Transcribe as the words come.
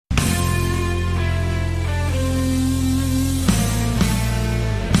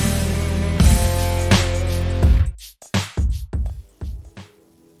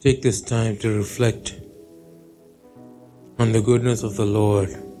Take this time to reflect on the goodness of the Lord.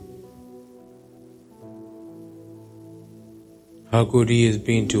 How good He has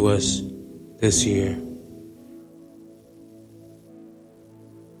been to us this year.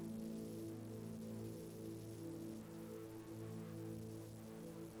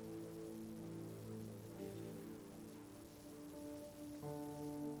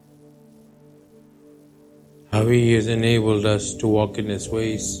 How He has enabled us to walk in His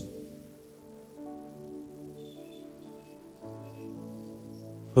ways.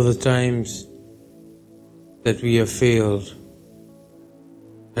 For the times that we have failed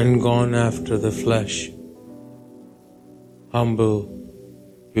and gone after the flesh, humble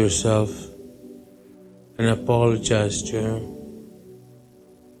yourself and apologize to Him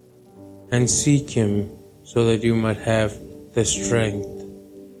and seek Him so that you might have the strength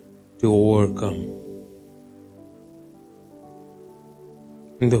to overcome.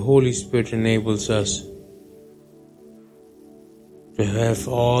 And the Holy Spirit enables us to have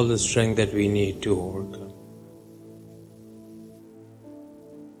all the strength that we need to overcome.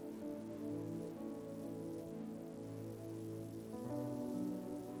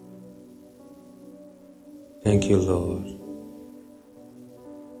 Thank you, Lord.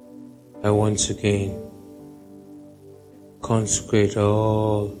 I once again consecrate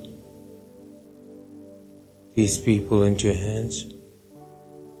all these people into your hands.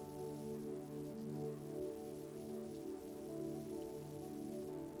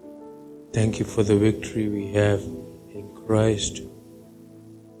 Thank you for the victory we have in Christ.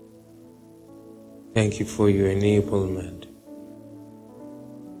 Thank you for your enablement.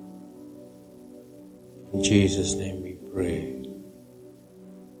 In Jesus' name we pray.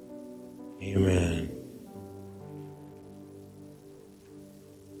 Amen.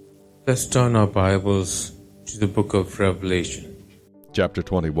 Let's turn our Bibles to the book of Revelation. Chapter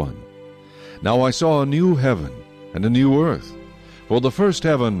 21. Now I saw a new heaven and a new earth. For the first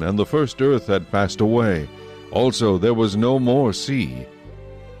heaven and the first earth had passed away. Also there was no more sea.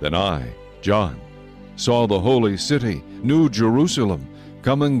 Then I, John, saw the holy city, New Jerusalem,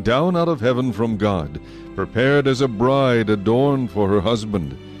 coming down out of heaven from God, prepared as a bride adorned for her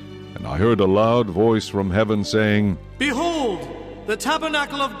husband. And I heard a loud voice from heaven saying, Behold, the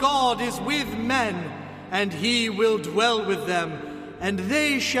tabernacle of God is with men, and He will dwell with them, and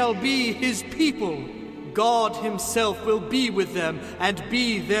they shall be His people. God Himself will be with them and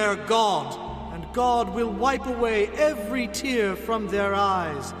be their God, and God will wipe away every tear from their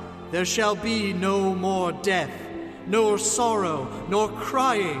eyes. There shall be no more death, nor sorrow, nor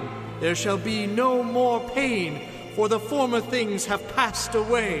crying. There shall be no more pain, for the former things have passed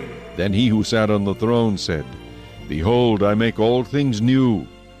away. Then he who sat on the throne said, Behold, I make all things new.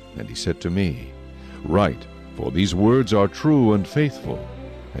 And he said to me, Write, for these words are true and faithful.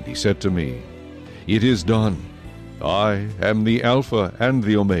 And he said to me, It is done. I am the Alpha and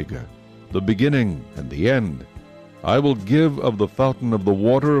the Omega, the beginning and the end. I will give of the fountain of the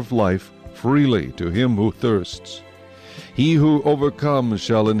water of life freely to him who thirsts. He who overcomes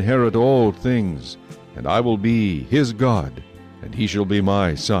shall inherit all things, and I will be his God, and he shall be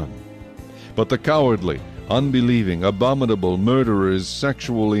my son. But the cowardly, unbelieving, abominable, murderers,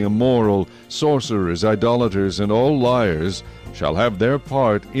 sexually immoral, sorcerers, idolaters, and all liars shall have their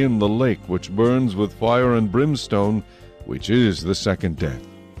part in the lake which burns with fire and brimstone, which is the second death.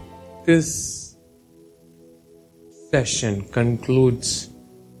 This session concludes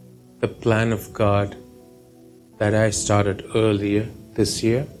the plan of God that I started earlier this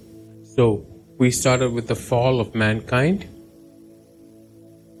year. So, we started with the fall of mankind,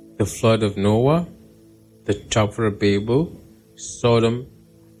 the flood of Noah, the Tower of Babel, Sodom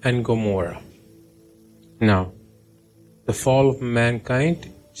and Gomorrah. Now, the fall of mankind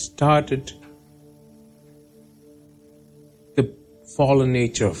started the fallen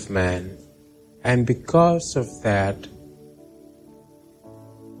nature of man, and because of that,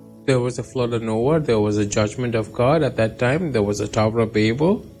 there was a flood of Noah, there was a judgment of God at that time, there was a Tower of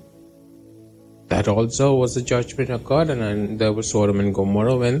Babel, that also was a judgment of God, and then there was Sodom and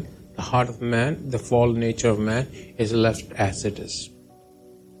Gomorrah when the heart of man, the fallen nature of man, is left as it is.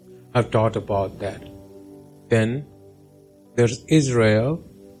 I've taught about that. Then there's Israel,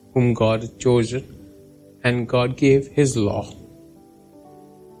 whom God had chosen, and God gave His law.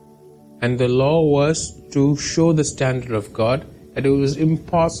 And the law was to show the standard of God, that it was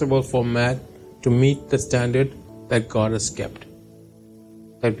impossible for man to meet the standard that God has kept.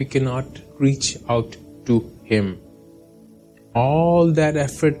 That we cannot reach out to Him. All that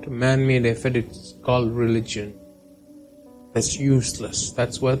effort, man-made effort, it's called religion. That's useless.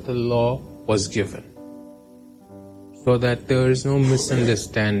 That's what the law was given. so that there is no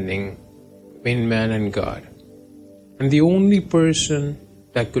misunderstanding between man and God. And the only person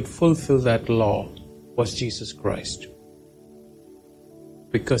that could fulfill that law was Jesus Christ,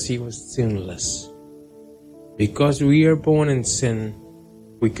 because he was sinless. Because we are born in sin,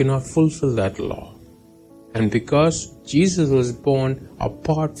 we cannot fulfill that law. And because Jesus was born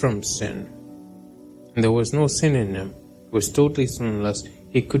apart from sin, and there was no sin in him, he was totally sinless,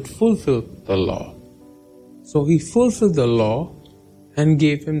 he could fulfill the law. So he fulfilled the law and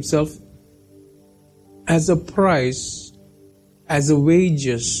gave himself as a price, as a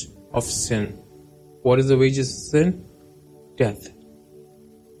wages of sin. What is the wages of sin? Death.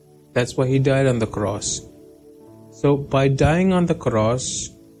 That's why he died on the cross. So by dying on the cross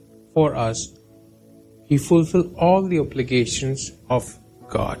for us, he fulfilled all the obligations of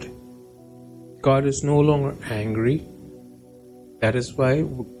God. God is no longer angry. That is why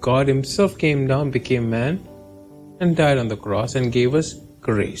God himself came down, became man, and died on the cross and gave us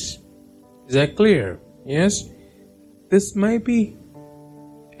grace. Is that clear? Yes? This might be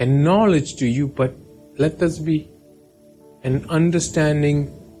a knowledge to you, but let this be an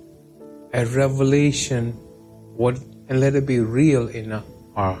understanding, a revelation, and let it be real in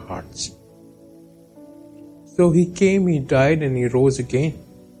our hearts. So he came, he died, and he rose again.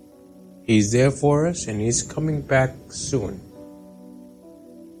 He's there for us, and he's coming back soon.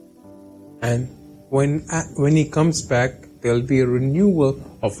 And when he comes back, there'll be a renewal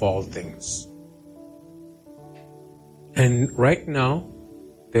of all things. And right now,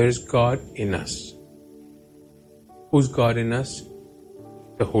 there's God in us. Who's God in us?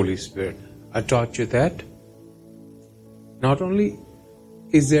 The Holy Spirit. I taught you that. Not only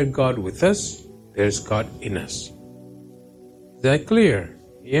is there God with us, there's God in us. Is that clear?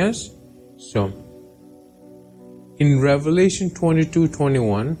 Yes? So, in Revelation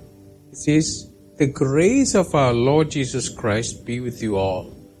 22:21, it says, "The grace of our Lord Jesus Christ be with you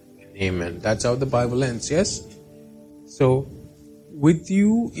all." Amen. That's how the Bible ends, yes? So, with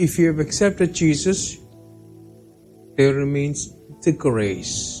you, if you have accepted Jesus, there remains the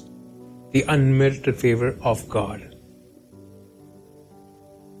grace, the unmerited favor of God.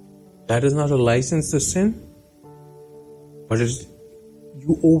 That is not a license to sin, but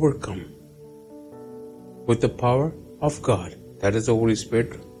you overcome with the power of God. That is the Holy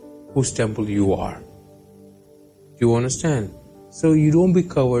Spirit, whose temple you are. Do you understand? So you don't be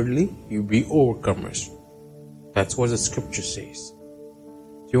cowardly, you be overcomers. That's what the scripture says.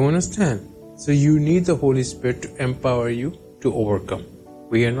 Do you understand? So you need the Holy Spirit to empower you to overcome.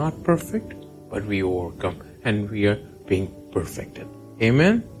 We are not perfect, but we overcome, and we are being perfected.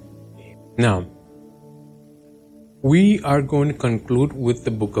 Amen? Now, we are going to conclude with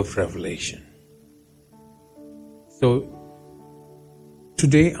the book of Revelation. So,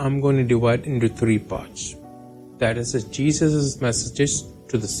 today I'm going to divide into 3 parts. That is Jesus' messages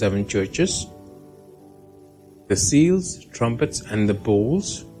to the 7 churches, the seals, trumpets, and the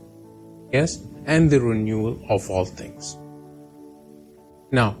bowls, yes, and the renewal of all things.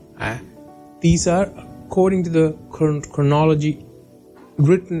 Now, these are according to the chronology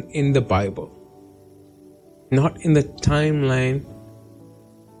written in the Bible, not in the timeline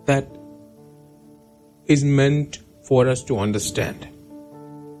that is meant for us to understand.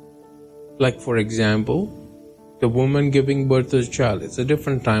 Like, for example, the woman giving birth to a child. It's a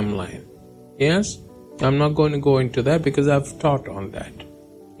different timeline. Yes? I'm not going to go into that because I've taught on that.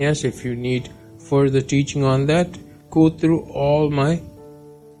 Yes, if you need further teaching on that, go through all my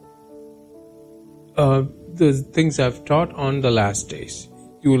the things I've taught on the last days.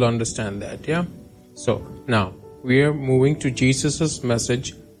 You will understand that, yeah? So, now, we are moving to Jesus'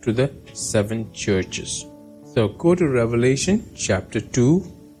 message to the 7 churches. So, go to Revelation chapter 2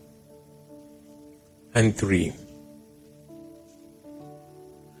 and 3.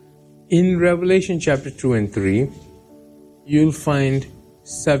 In Revelation chapter 2 and 3, you'll find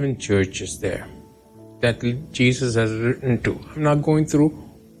 7 churches there that Jesus has written to. I'm not going through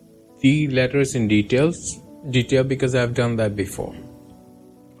the letters in detail because I've done that before.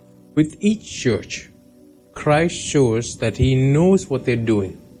 With each church, Christ shows that he knows what they're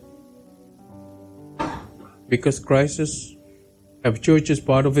doing. Because a church is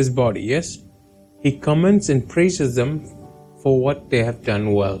part of his body, yes? He commends and praises them for what they have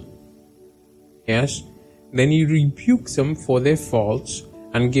done well. Yes? Then he rebukes them for their faults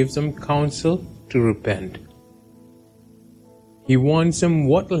and gives them counsel to repent. He warns them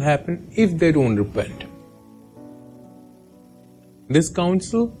what will happen if they don't repent. This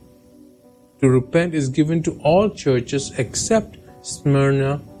counsel to repent is given to all churches except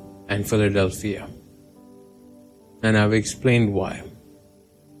Smyrna and Philadelphia. And I've explained why.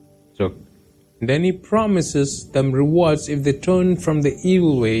 So, Then he promises them rewards if they turn from the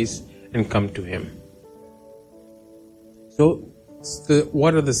evil ways and come to him. So,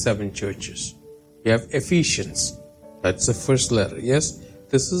 what are the 7 churches? You have Ephesians. That's the first letter. Yes,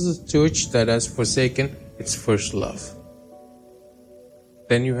 this is a church that has forsaken its first love.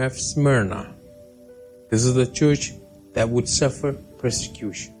 Then you have Smyrna. This is the church that would suffer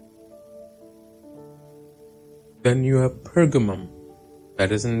persecution. Then you have Pergamum.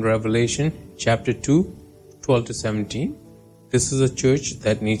 That is in Revelation chapter 2, 12 to 17. This is a church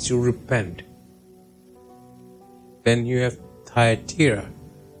that needs to repent. Then you have Thyatira,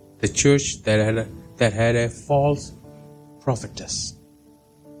 the church that had a false prophetess.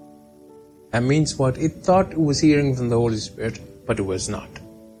 That means what? It thought it was hearing from the Holy Spirit, but it was not.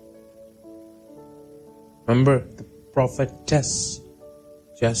 Remember, the prophetess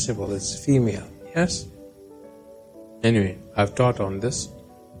Jezebel is female. Yes? Anyway, I've taught on this.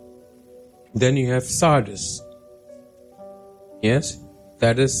 Then you have Sardis. Yes?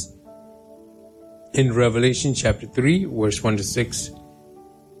 That is in Revelation chapter 3, verse 1 to 6.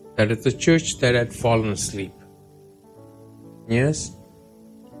 That is the church that had fallen asleep. Yes?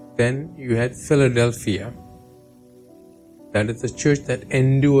 Then you had Philadelphia. That is the church that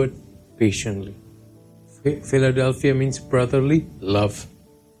endured patiently. Philadelphia means brotherly love.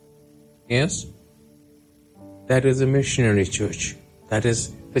 Yes? That is a missionary church. That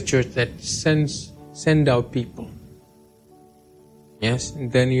is the church that send out people. Yes?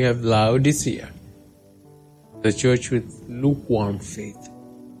 And then you have Laodicea, the church with lukewarm faith.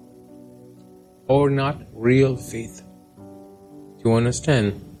 Or not real faith. Do you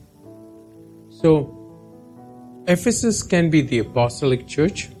understand? So, Ephesus can be the apostolic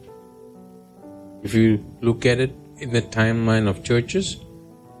church. If you look at it in the timeline of churches.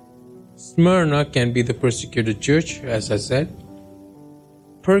 Smyrna can be the persecuted church, as I said.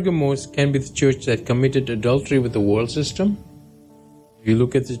 Pergamos can be the church that committed adultery with the world system. If you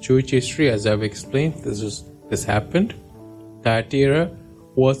look at the church history, as I've explained, this happened. Thyatira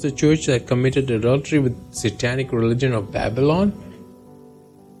was the church that committed adultery with satanic religion of Babylon.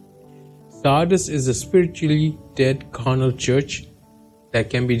 Sardis is a spiritually dead carnal church that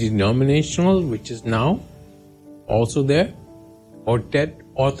can be denominational, which is now also there, or dead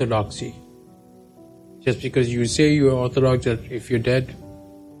orthodoxy. Just because you say you are orthodox, if you're dead,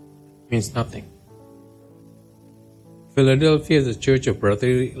 means nothing. Philadelphia is a church of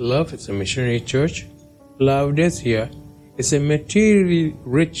brotherly love. It's a missionary church. Laodicea is a materially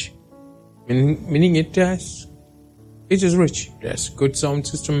rich, meaning it is rich. It has good sound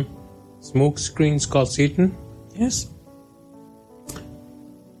system, smoke screens called Satan. Yes.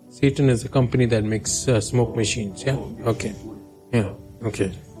 Satan is a company that makes smoke machines. Yeah. Okay. Yeah.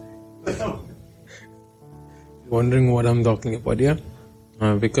 Okay. Wondering what I'm talking about, yeah?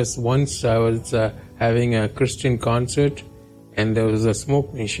 Because once I was having a Christian concert and there was a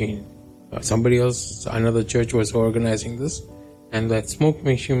smoke machine. Somebody else, another church was organizing this, and that smoke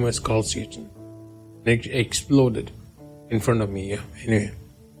machine was called Satan. It exploded in front of me, yeah. Anyway.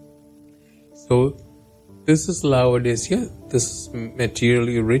 So, this is Laodicea. This is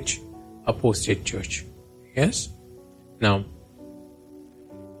materially rich apostate church. Yes? Now,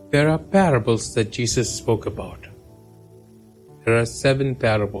 there are parables that Jesus spoke about. There are 7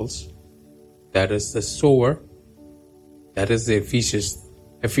 parables. That is the sower. That is the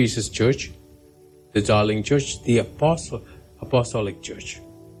Ephesus church. The darling church. The apostolic church.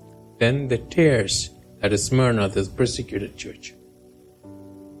 Then the tares. That is Smyrna, the persecuted church.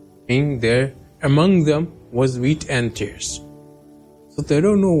 Meaning there, among them was wheat and tares. So they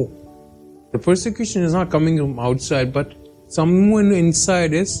don't know. The persecution is not coming from outside, but someone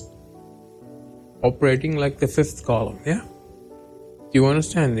inside is operating like the 5th column. Yeah? Do you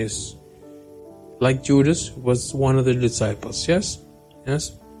understand this? Like Judas was one of the disciples. Yes?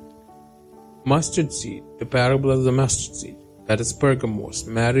 Yes? Mustard seed. The parable of the mustard seed. That is Pergamos.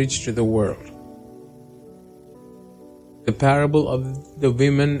 Marriage to the world. The parable of the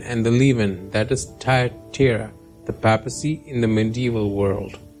women and the leaven. That is Thyatira. The papacy in the medieval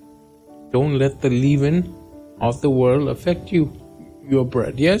world. Don't let the leaven of the world affect your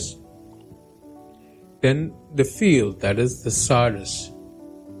bread. Yes? Then the field, that is the Sardis.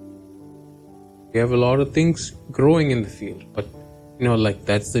 We have a lot of things growing in the field, but like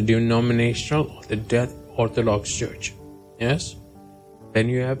that's the denominational or the dead Orthodox church. Yes? Then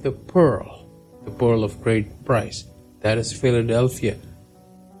you have the pearl of great price. That is Philadelphia.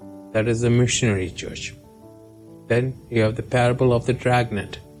 That is the missionary church. Then you have the parable of the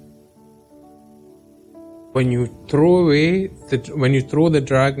dragnet. When you throw the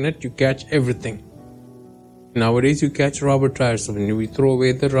dragnet, you catch everything. Nowadays you catch rubber tires. When you throw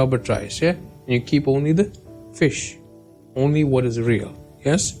away the rubber tires, yeah, and you keep only the fish, only what is real.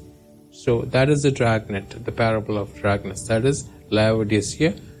 Yes? So that is the dragnet, the parable of dragnet. That is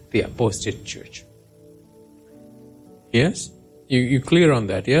Laodicea, the apostate church. Yes? You clear on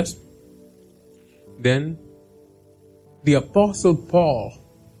that, yes? Then the Apostle Paul,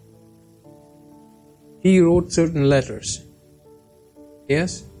 he wrote certain letters.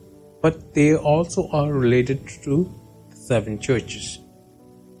 Yes? But they also are related to the 7 churches.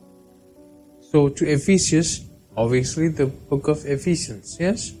 So to Ephesus, obviously the book of Ephesians,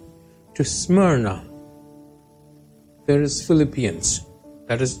 yes? To Smyrna, there is Philippians,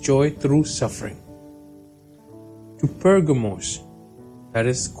 that is joy through suffering. To Pergamos, that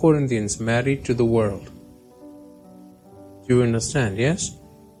is Corinthians, married to the world. Do you understand, yes?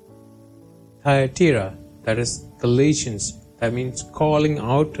 Thyatira, that is Galatians, that means calling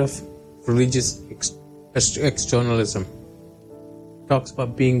out of religious externalism. Talks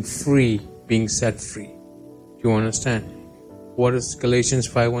about being free, being set free. Do you understand? What does Galatians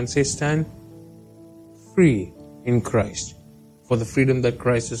 5:1 say? Stand free in Christ, for the freedom that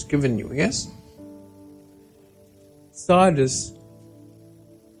Christ has given you, yes? Sardis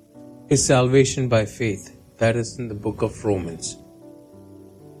is salvation by faith. That is in the book of Romans.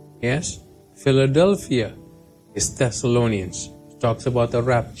 Yes? Philadelphia is Thessalonians. It talks about the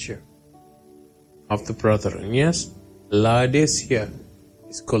rapture of the brethren. Yes? Laodicea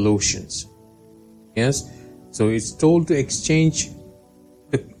is Colossians. Yes? So it's told to exchange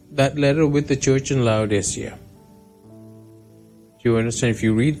that letter with the church in Laodicea. Do you understand? If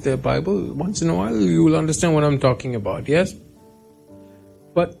you read the Bible once in a while, you will understand what I'm talking about. Yes?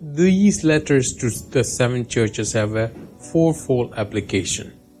 But these letters to the 7 churches have a 4-fold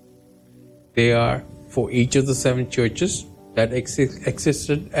application. They are for each of the 7 churches that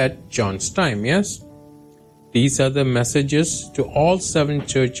existed at John's time, yes? These are the messages to all 7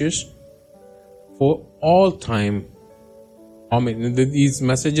 churches for all time. These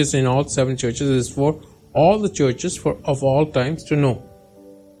messages in all 7 churches is for all the churches of all times to know.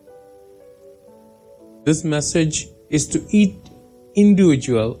 This message is to each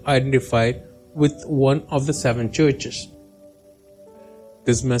individual identified with one of the 7 churches.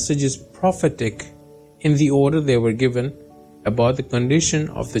 This message is prophetic in the order they were given about the condition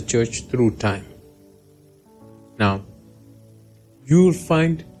of the church through time. Now, you will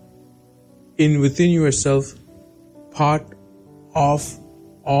find within yourself part of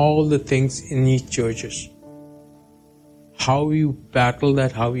all the things in each churches. How you battle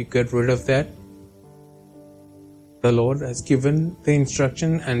that, how you get rid of that, the Lord has given the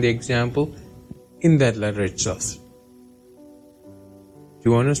instruction and the example in that letter itself. Do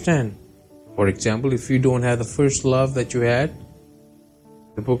you understand? For example, if you don't have the first love that you had,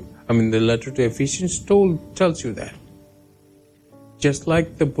 the letter to Ephesians tells you that. Just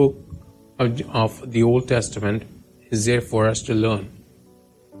like the book of the Old Testament is there for us to learn.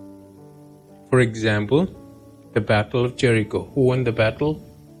 For example, the Battle of Jericho. Who won the battle?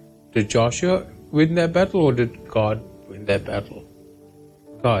 Did Joshua win that battle or did God win that battle?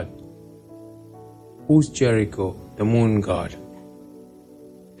 God. Who's Jericho? The moon god.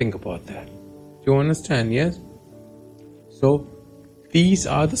 Think about that. Do you understand? Yes? So, these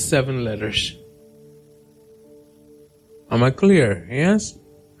are the 7 letters. Am I clear? Yes?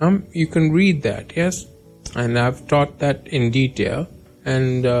 You can read that, yes? And I've taught that in detail.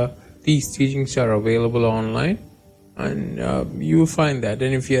 And these teachings are available online. And you will find that.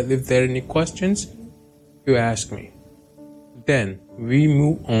 And if there are any questions, you ask me. Then we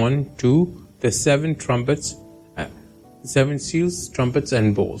move on to the 7 trumpets, 7 seals, trumpets,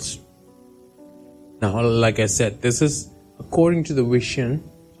 and bowls. Now, like I said, this is according to the vision,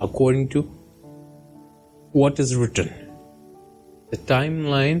 according to what is written. The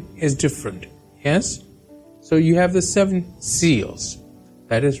timeline is different. Yes? So you have the 7 seals.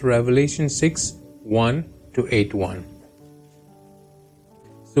 That is Revelation 6:1 to 8:1.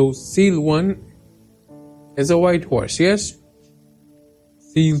 So seal 1 is a white horse, yes?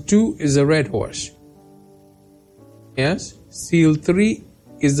 Seal 2 is a red horse. Yes? Seal 3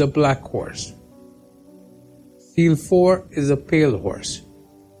 is a black horse. Seal 4 is a pale horse.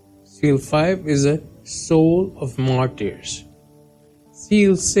 Seal 5 is a soul of martyrs.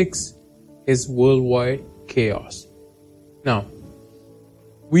 Seal 6 is worldwide chaos. Now,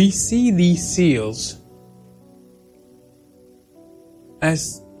 we see these seals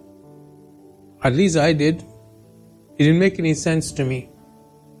as, at least I did, it didn't make any sense to me.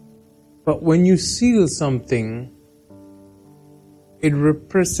 But when you seal something, it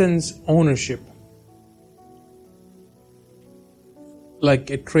represents ownership.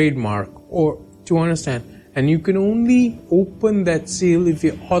 Like a trademark, or to understand. And you can only open that seal if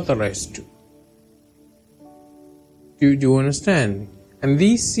you're authorized to. Do you understand? And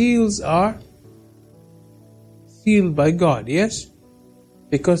these seals are sealed by God, yes?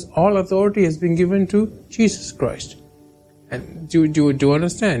 Because all authority has been given to Jesus Christ. And do you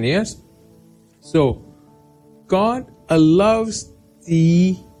understand, yes? So, God allows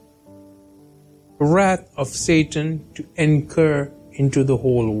the wrath of Satan to incur into the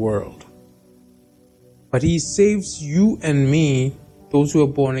whole world. But He saves you and me, those who are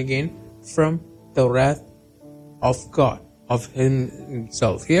born again, from the wrath of God, of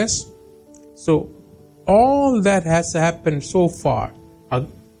Himself, yes? So, all that has happened so far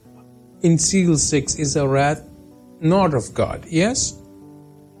in seal 6 is a wrath not of God, yes?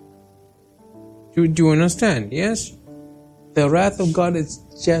 Do you understand, yes? The wrath of God is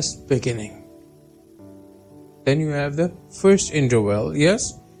just beginning. Then you have the first interval,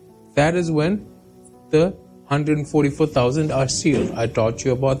 yes? That is when the 144,000 are sealed. I taught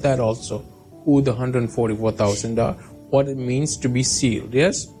you about that also. Who the 144,000 are, what it means to be sealed,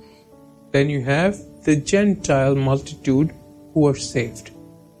 yes? Then you have the Gentile multitude who are saved.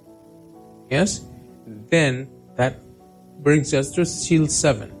 Yes? Then that brings us to seal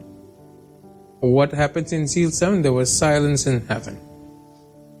 7. What happens in seal 7? There was silence in heaven.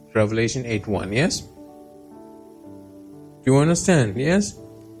 Revelation 8:1, yes? Do you understand? Yes?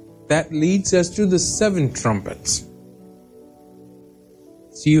 That leads us to the 7 trumpets.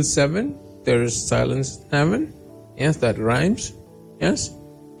 Seal 7, there is silence in heaven. Yes, that rhymes. Yes?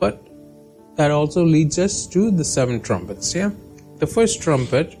 But that also leads us to the 7 trumpets, yeah? The first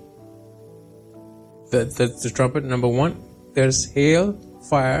trumpet, the trumpet number 1, there's hail,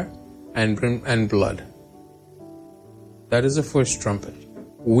 fire, and blood. That is the first trumpet.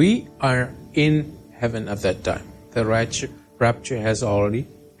 We are in heaven at that time. The rapture has already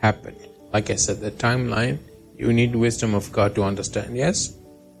happened. Like I said, the timeline, you need wisdom of God to understand, yes?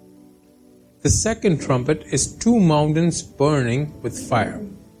 The second trumpet is 2 mountains burning with fire.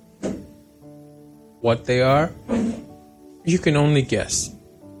 What they are, you can only guess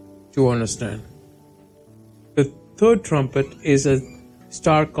to understand. The third trumpet is a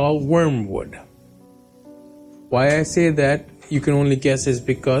star called wormwood. Why I say that you can only guess is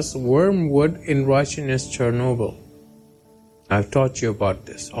because wormwood in Russian is Chernobyl. I've taught you about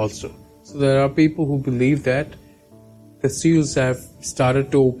this also. So there are people who believe that the seals have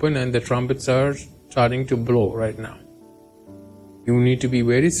started to open and the trumpets are starting to blow right now. You need to be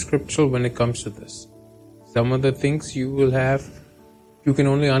very scriptural when it comes to this. Some of the things you can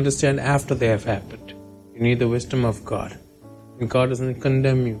only understand after they have happened. You need the wisdom of God. And God doesn't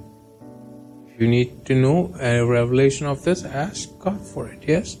condemn you. If you need to know a revelation of this, ask God for it,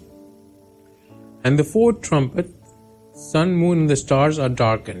 yes? And the fourth trumpet, sun, moon, and the stars are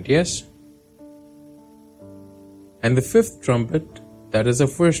darkened, yes? And the fifth trumpet, that is the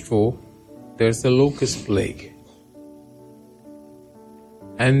first woe, there's the locust plague.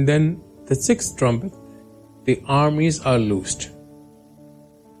 And then the sixth trumpet, the armies are loosed.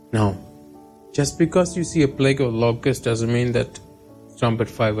 Now, just because you see a plague of locusts doesn't mean that trumpet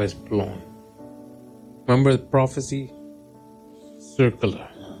 5 has blown. Remember the prophecy circular.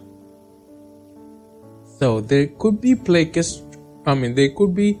 So there could be plague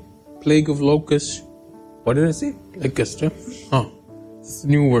of locusts. What did I say? Locust, huh? It's a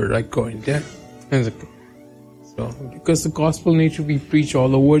new word I coined, yeah? So, because the gospel needs to be preached, all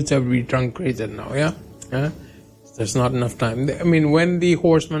the words have been truncated now, yeah? There's not enough time. I mean, when the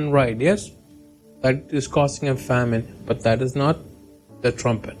horsemen ride, yes? That is causing a famine, but that is not the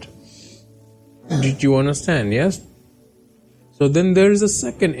trumpet. Did you understand, yes? So then there is a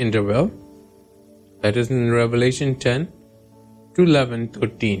second interval, that is in Revelation 10 to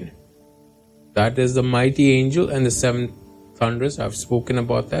 11:13. That is the mighty angel and the 7 thunders. I've spoken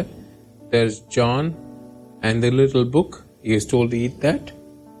about that. There's John and the little book. He is told to eat that.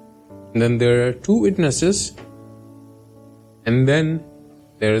 And then there are 2 witnesses. And then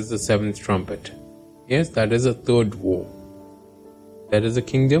there is the 7th trumpet. Yes, that is a third woe. That is a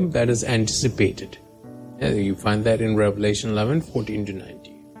kingdom that is anticipated. Yeah, you find that in Revelation 11, 14 to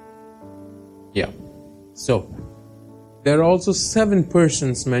 19. Yeah. So, there are also 7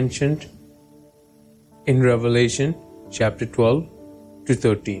 persons mentioned in Revelation chapter 12 to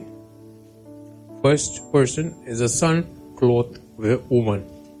 13. First person is a son clothed with a woman.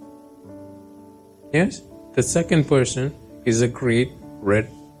 Yes? The second person is a great red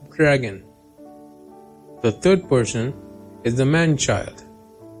dragon. The third person is the man-child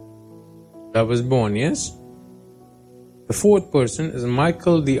that was born, yes? The fourth person is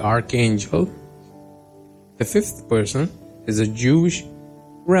Michael the archangel. The fifth person is a Jewish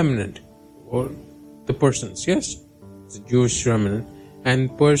remnant, or the persons, yes? It's a Jewish remnant.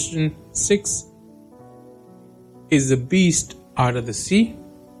 And person 6 is the beast out of the sea?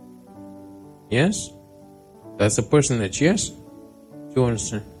 Yes? That's a personage, yes? Do you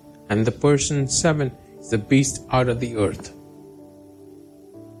understand? And the person 7 is the beast out of the earth.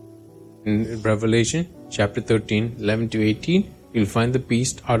 In Revelation chapter 13, 11 to 18, you'll find the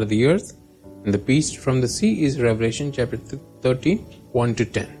beast out of the earth. And the beast from the sea is Revelation chapter 13, 1 to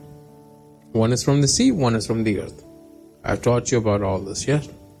 10. One is from the sea, one is from the earth. I've taught you about all this, yes?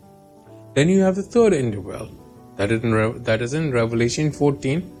 Then you have the third interval. That is in Revelation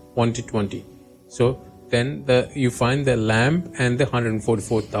 14, 1 to 20. So then you find the lamb and the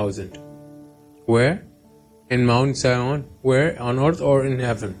 144,000. Where? In Mount Zion. Where? On earth or in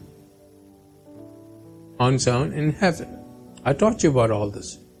heaven? On Zion, in heaven. I taught you about all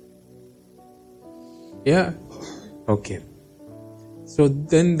this. Yeah? Okay. So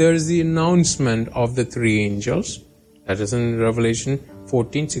then there's the announcement of the 3 angels. That is in Revelation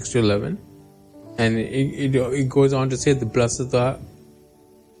 14, 6 to 11. And it goes on to say, the blessed are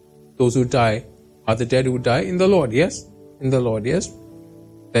those who die, are the dead who die in the Lord, yes? In the Lord, yes?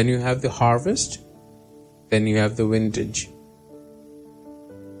 Then you have the harvest. Then you have the vintage.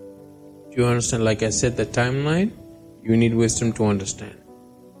 Do you understand? Like I said, the timeline, you need wisdom to understand.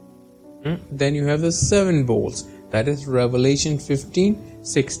 Then you have the 7 bowls. That is Revelation 15,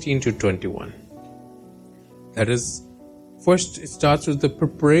 16 to 21. That is, first it starts with the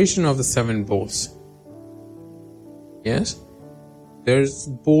preparation of the 7 bowls. Yes? There's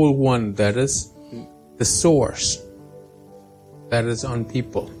bowl 1, that is the source. That is on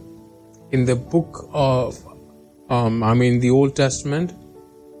people. In the book of, the Old Testament,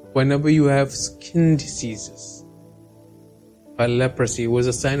 whenever you have skin diseases, by leprosy, it was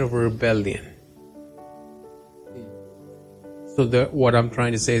a sign of rebellion. So what I'm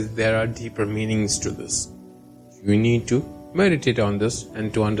trying to say is there are deeper meanings to this. You need to meditate on this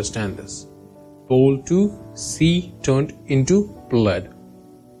and to understand this. Bowl 2, sea turned into blood.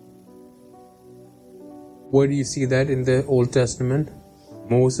 Where do you see that in the Old Testament?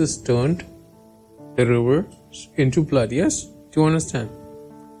 Moses turned the river into blood, yes? Do you understand?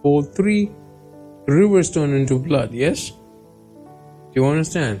 Bowl 3, rivers turned into blood, yes? Do you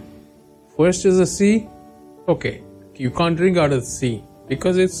understand? First is the sea. Okay, you can't drink out of the sea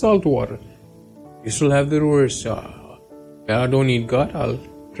because it's salt water. You still have the rivers. I don't need God, I'll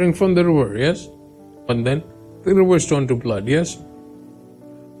drink from the river, yes? But then the rivers turn to blood, yes?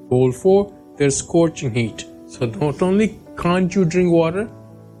 Bowl 4, there's scorching heat. So not only can't you drink water,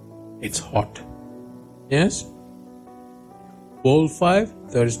 it's hot. Yes? Bowl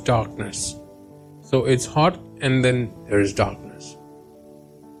 5, there's darkness. So it's hot and then there is darkness.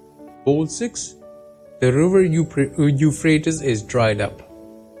 Bowl 6, the river Euphrates is dried up.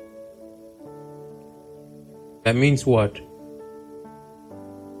 That means what?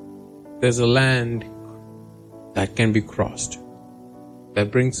 There's a land that can be crossed.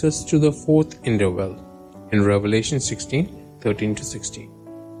 That brings us to the 4th interval in Revelation 16, 13 to 16.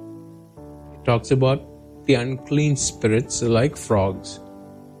 It talks about the unclean spirits like frogs.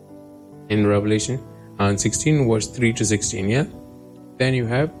 In Revelation 16 verse 3 to 16, yeah? Then you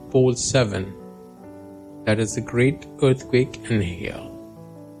have bowl 7. That is the great earthquake and hail.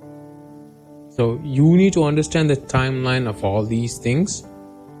 So you need to understand the timeline of all these things.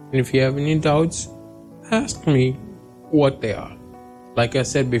 And if you have any doubts, ask me what they are. Like I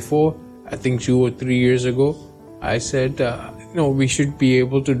said before, I think 2 or 3 years ago, I said, we should be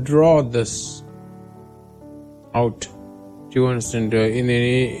able to draw this out. Do you understand? I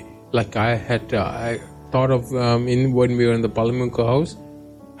thought of when we were in the Palamuka house,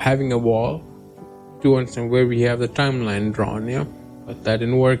 having a wall to understand where we have the timeline drawn, yeah? But that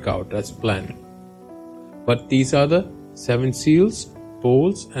didn't work out, that's planned. But these are the 7 seals,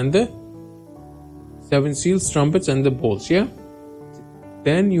 bowls, and the 7 seals, trumpets, and the bowls, yeah?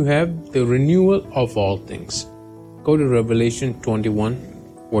 Then you have the renewal of all things. Go to Revelation 21,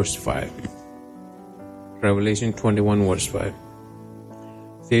 verse 5. Revelation 21, verse 5.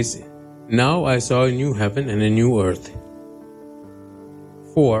 It says, "Now I saw a new heaven and a new earth.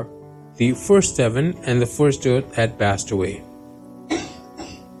 For the first heaven and the first earth had passed away."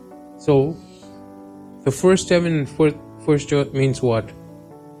 So, the first heaven and first earth means what?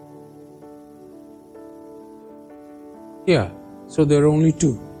 Yeah, so there are only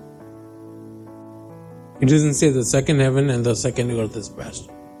 2. It doesn't say the second heaven and the second earth is passed.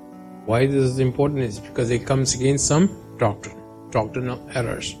 Why this is important is because it comes against some doctrinal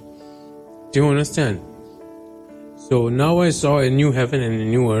errors. Do you understand? So now I saw a new heaven and a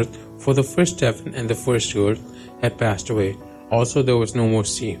new earth, for the first heaven and the first earth had passed away. Also there was no more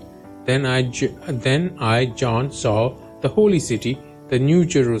sea. Then I, John, saw the holy city, the new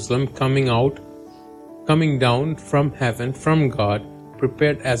Jerusalem, coming out coming down from heaven, from God,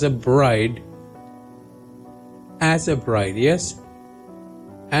 prepared as a bride. As a bride, yes?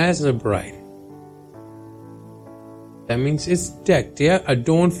 As a bride. That means it's decked, yeah?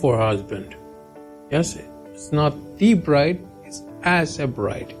 Adorned for her husband. Yes? It's not the bride, it's as a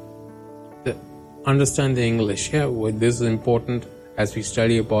bride. Understand the English, yeah? Well, this is important as we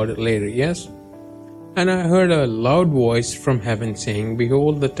study about it later, yes? And I heard a loud voice from heaven saying,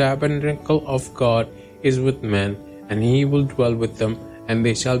 Behold, the tabernacle of God is with men, and he will dwell with them, and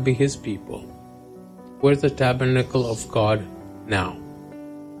they shall be his people. Where's the tabernacle of God now?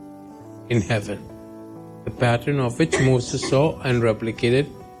 In heaven. The pattern of which Moses saw and replicated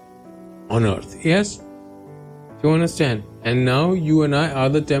on earth. Yes? Do you understand? And now you and I are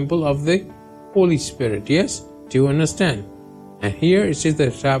the temple of the Holy Spirit. Yes? Do you understand? And here it says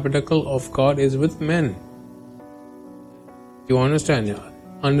the tabernacle of God is with men. Do you understand?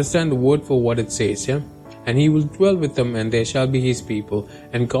 Understand the word for what it says, yeah? And he will dwell with them, and they shall be his people.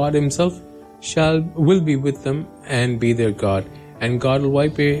 And God himself will be with them and be their God. And God will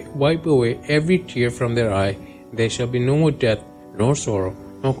wipe away every tear from their eye. There shall be no more death, nor sorrow,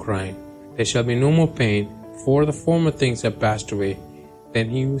 nor crying. There shall be no more pain, for the former things have passed away.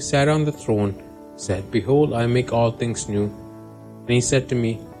 Then he who sat on the throne said, Behold, I make all things new. And he said to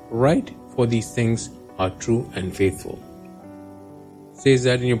me, Write, for these things are true and faithful. Says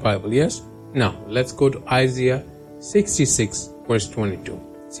that in your Bible, yes? Now, let's go to Isaiah 66, verse 22.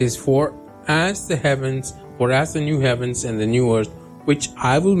 It says, For as the new heavens and the new earth, which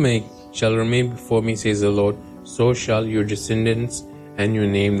I will make, shall remain before me, says the Lord, so shall your descendants and your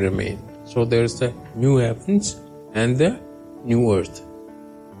name remain. So there's the new heavens and the new earth.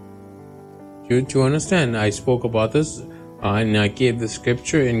 Do you understand? I spoke about this and I gave the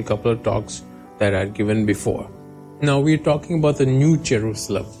scripture in a couple of talks that I had given before. Now we're talking about the new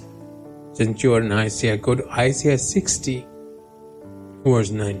Jerusalem. Since you are in Isaiah, go to Isaiah 60,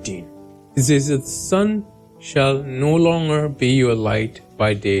 verse 19. It says, The sun shall no longer be your light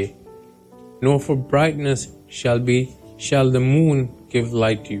by day, nor for brightness shall the moon give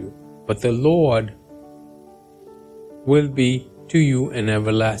light to you. But the Lord will be to you an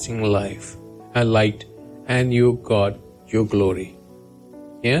everlasting life, a light, and your God, your glory.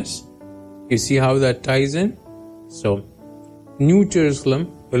 Yes? You see how that ties in? So, New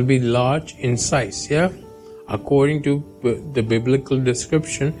Jerusalem will be large in size, yeah? According to the biblical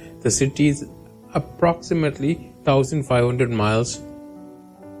description, the city is approximately 1,500 miles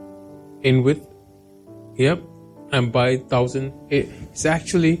in width, yep, and by 1,000, it's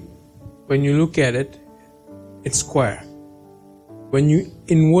actually, when you look at it, it's square. When you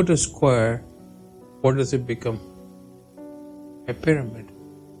invert a square, what does it become? A pyramid.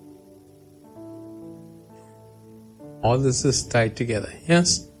 All this is tied together,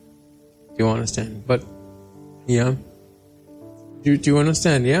 yes? Do you understand? But, yeah. Do you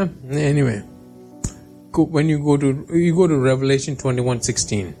understand, yeah? Anyway. When you go to Revelation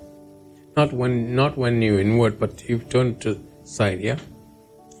 21:16. Not when you invert, but you turn to side, yeah?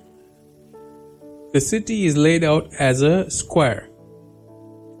 The city is laid out as a square.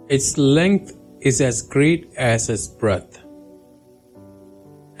 Its length is as great as its breadth.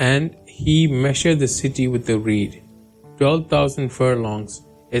 And he measured the city with the reed. 12,000 furlongs.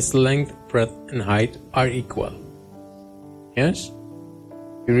 Its length, breadth, and height are equal. Yes?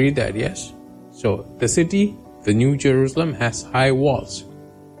 You read that, yes? So, the city, the New Jerusalem, has high walls.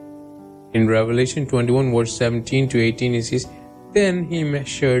 In Revelation 21, verse 17 to 18, it says, Then he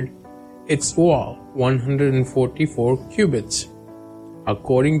measured its wall 144 cubits,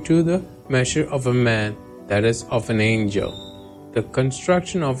 according to the measure of a man, that is, of an angel. The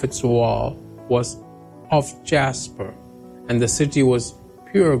construction of its wall was of jasper, and the city was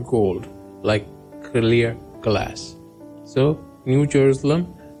pure gold, like clear glass. So, New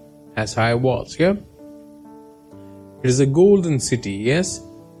Jerusalem has high walls, yeah? It is a golden city, yes?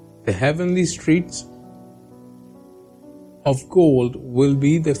 The heavenly streets of gold will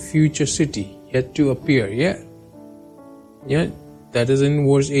be the future city yet to appear, yeah? Yeah, that is in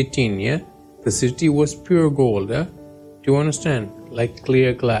verse 18, yeah? The city was pure gold, yeah? Do you understand? Like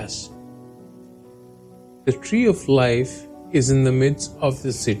clear glass. The tree of life is in the midst of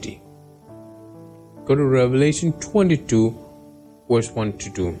the city. Go to Revelation 22, verse 1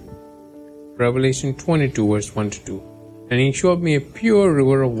 to 2. Revelation 22, verse 1 to 2. And he showed me a pure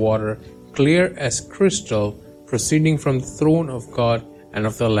river of water, clear as crystal, proceeding from the throne of God and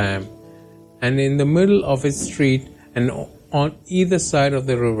of the Lamb. And in the middle of its street, and on either side of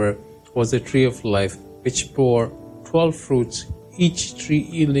the river, was a tree of life, which bore 12 fruits, each tree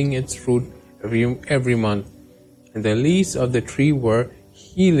yielding its fruit every month. And the leaves of the tree were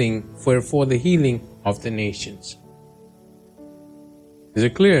healing, for the healing of the nations. Is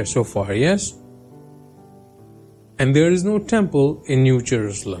it clear so far? Yes? And there is no temple in New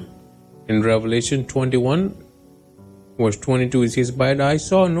Jerusalem. In Revelation 21, verse 22, it says, "But I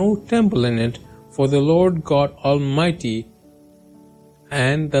saw no temple in it, for the Lord God Almighty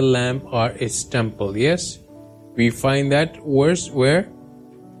and the Lamb are its temple." Yes? We find that verse where?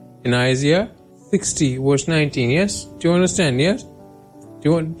 In Isaiah 60, verse 19. Yes? Do you understand? Yes? Do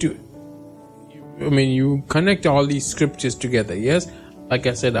you want to? You connect all these scriptures together. Yes? Like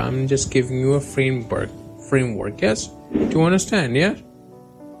I said, I'm just giving you a framework. Yes? Do you understand? Yeah?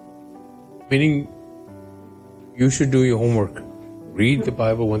 Meaning, you should do your homework. Read the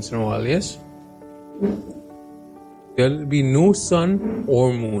Bible once in a while. Yes? There will be no sun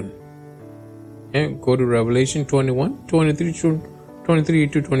or moon. Go to Revelation 21, 23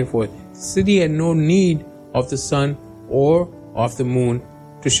 to 24. The city had no need of the sun or of the moon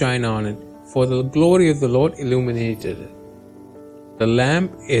to shine on it, for the glory of the Lord illuminated it. The Lamb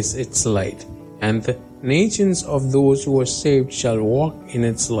is its light, and the nations of those who are saved shall walk in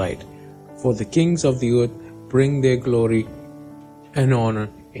its light. For the kings of the earth bring their glory and honor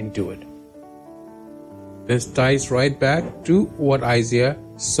into it. This ties right back to what Isaiah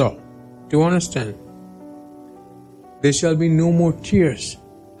saw. Do you understand? There shall be no more tears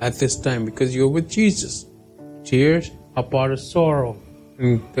at this time because you're with Jesus. Tears are part of sorrow,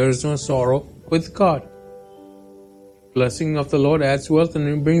 and there is no sorrow with God. Blessing of the Lord adds wealth and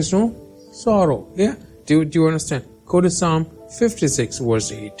it brings no sorrow. Yeah? Do you understand? Go to Psalm 56,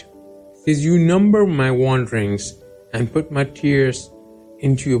 verse 8. It says, "You number my wanderings and put my tears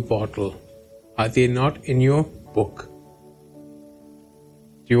into your bottle. Are they not in your book?"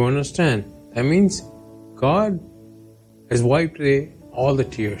 Do you understand? That means God has wiped away all the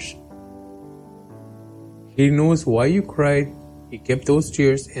tears. He knows why you cried. He kept those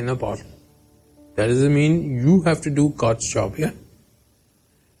tears in a bottle. That doesn't mean you have to do God's job, yeah?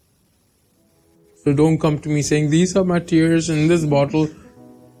 So don't come to me saying, "These are my tears in this bottle."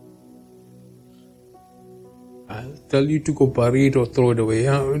 I'll tell you to go bury it or throw it away.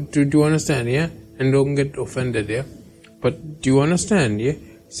 Yeah? Do you understand? Yeah? And don't get offended. Yeah? But do you understand? Yeah?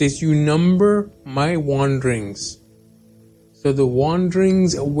 It says, "You number my wanderings." So the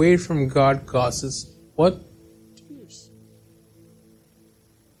wanderings away from God causes what? Tears.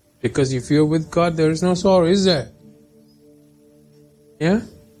 Because if you're with God, there is no sorrow, is there? Yeah?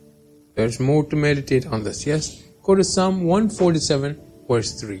 There's more to meditate on this. Yes? Go to Psalm 147,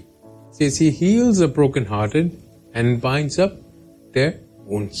 verse 3. It says, "He heals the brokenhearted and binds up their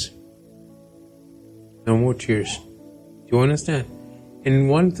wounds." No more tears. Do you understand? In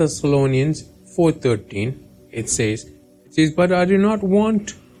 1 Thessalonians 4:13, it says, "But I do not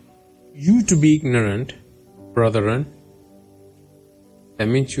want you to be ignorant, brethren." That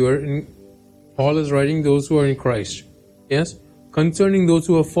means Paul is writing those who are in Christ. Yes? "Concerning those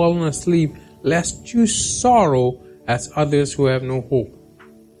who have fallen asleep, lest you sorrow as others who have no hope."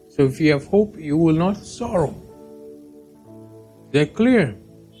 So if you have hope, you will not sorrow. Is that clear?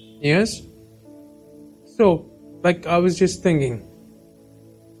 Yes? So, like I was just thinking,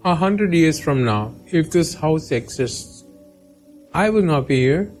 100 years from now, if this house exists, I will not be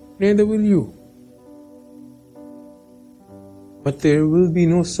here, neither will you. But there will be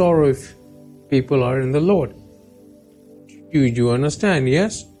no sorrow if people are in the Lord. Do you understand?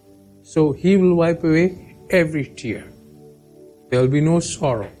 Yes? So He will wipe away every tear. There will be no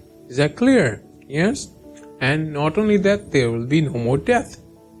sorrow. Is that clear? Yes? And not only that, there will be no more death.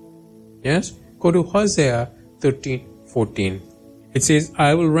 Yes? Go to Hosea 13:14. It says,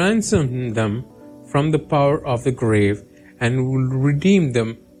 "I will ransom them from the power of the grave and will redeem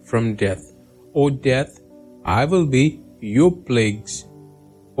them from death. O death, I will be your plagues.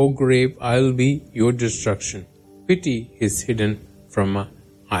 O grave, I will be your destruction. Pity is hidden from my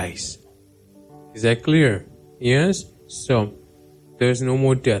eyes." Is that clear? Yes? So, there is no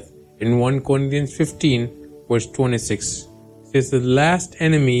more death. In 1 Corinthians 15, verse 26, it says, "The last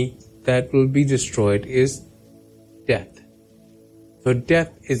enemy that will be destroyed is death." So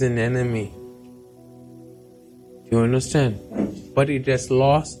death is an enemy. Do you understand? But it has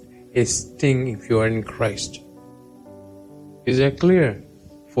lost its sting if you are in Christ. Is that clear?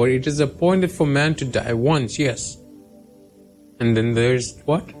 For it is appointed for man to die once, yes. And then there is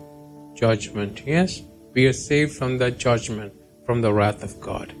what? Judgment, yes. We are saved from that judgment, from the wrath of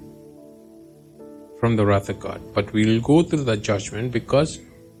God. From the wrath of God. But we will go through that judgment because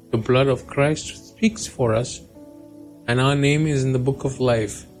the blood of Christ speaks for us and our name is in the book of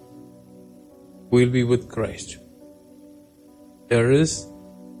life. We will be with Christ. There is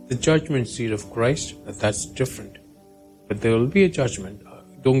the judgment seat of Christ, that's different. But there will be a judgment.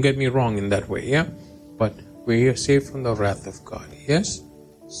 Don't get me wrong in that way, yeah? but we are saved from the wrath of God. Yes?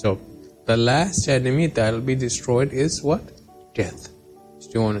 So, the last enemy that will be destroyed is what? Death.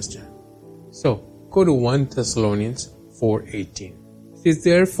 Do you understand? So, go to 1 Thessalonians 4:18. It says,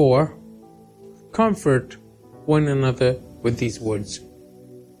 therefore, comfort one another with these words.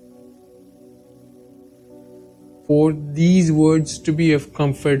 For these words to be of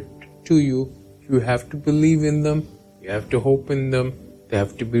comfort to you, you have to believe in them, you have to hope in them, they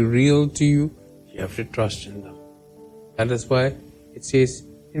have to be real to you, you have to trust in them. That is why it says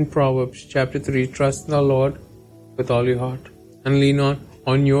in Proverbs chapter 3, trust in the Lord with all your heart and lean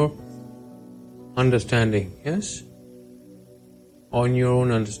on your understanding. Yes? On your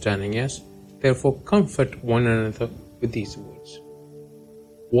own understanding. Yes? Therefore, comfort one another with these words.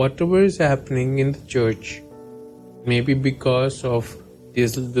 Whatever is happening in the church, maybe because of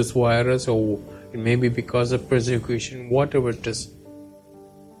this virus, or it may be because of persecution, whatever it is,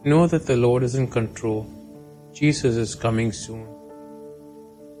 know that the Lord is in control. Jesus is coming soon.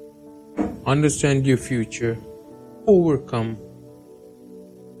 Understand your future. Overcome.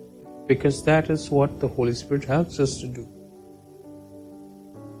 Because that is what the Holy Spirit helps us to do.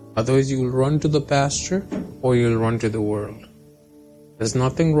 Otherwise, you will run to the pastor or you will run to the world. There's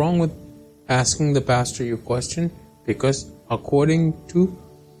nothing wrong with asking the pastor your question, because according to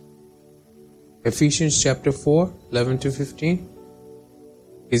Ephesians chapter 4, 11 to 15,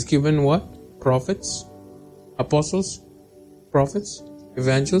 he's given what? Prophets, apostles, prophets,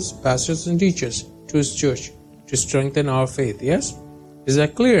 evangelists, pastors and teachers to his church to strengthen our faith. Yes? Is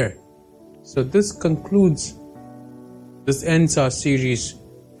that clear? So this ends our series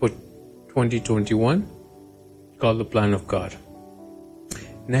for 2021 called The Plan of God.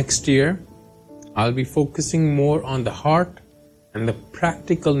 Next year, I'll be focusing more on the heart and the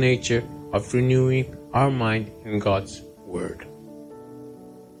practical nature of renewing our mind in God's Word.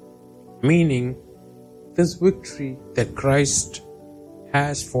 Meaning, this victory that Christ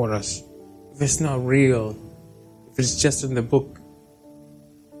has for us, if it's not real, if it's just in the book,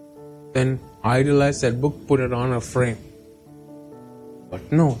 then idolize that book, put it on a frame. But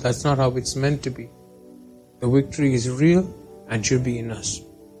no, that's not how it's meant to be. The victory is real and should be in us.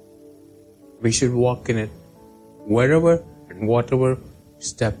 We should walk in it wherever and whatever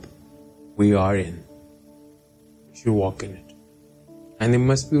step we are in. We should walk in it. And it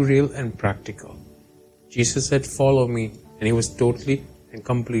must be real and practical. Jesus said, follow me, and he was totally and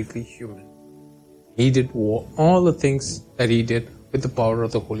completely human. He did all the things that he did with the power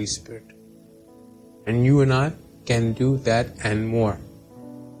of the Holy Spirit. And you and I can do that and more,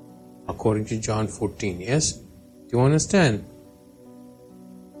 according to John 14. Yes? Do you understand?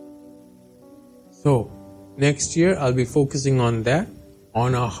 So, next year I'll be focusing on that,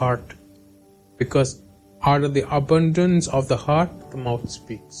 on our heart. Because out of the abundance of the heart, the mouth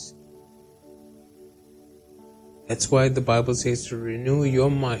speaks. That's why the Bible says to renew your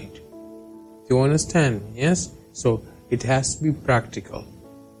mind. Do you understand? Yes? So, it has to be practical.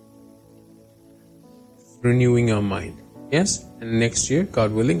 Renewing our mind. Yes? And next year,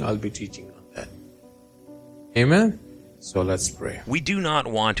 God willing, I'll be teaching on that. Amen? So let's pray. We do not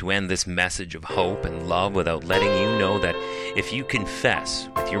want to end this message of hope and love without letting you know that if you confess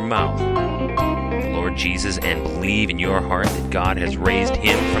with your mouth the Lord Jesus and believe in your heart that God has raised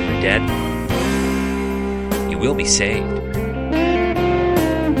him from the dead, you will be saved.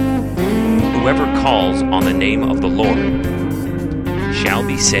 Whoever calls on the name of the Lord shall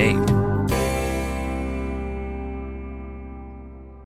be saved.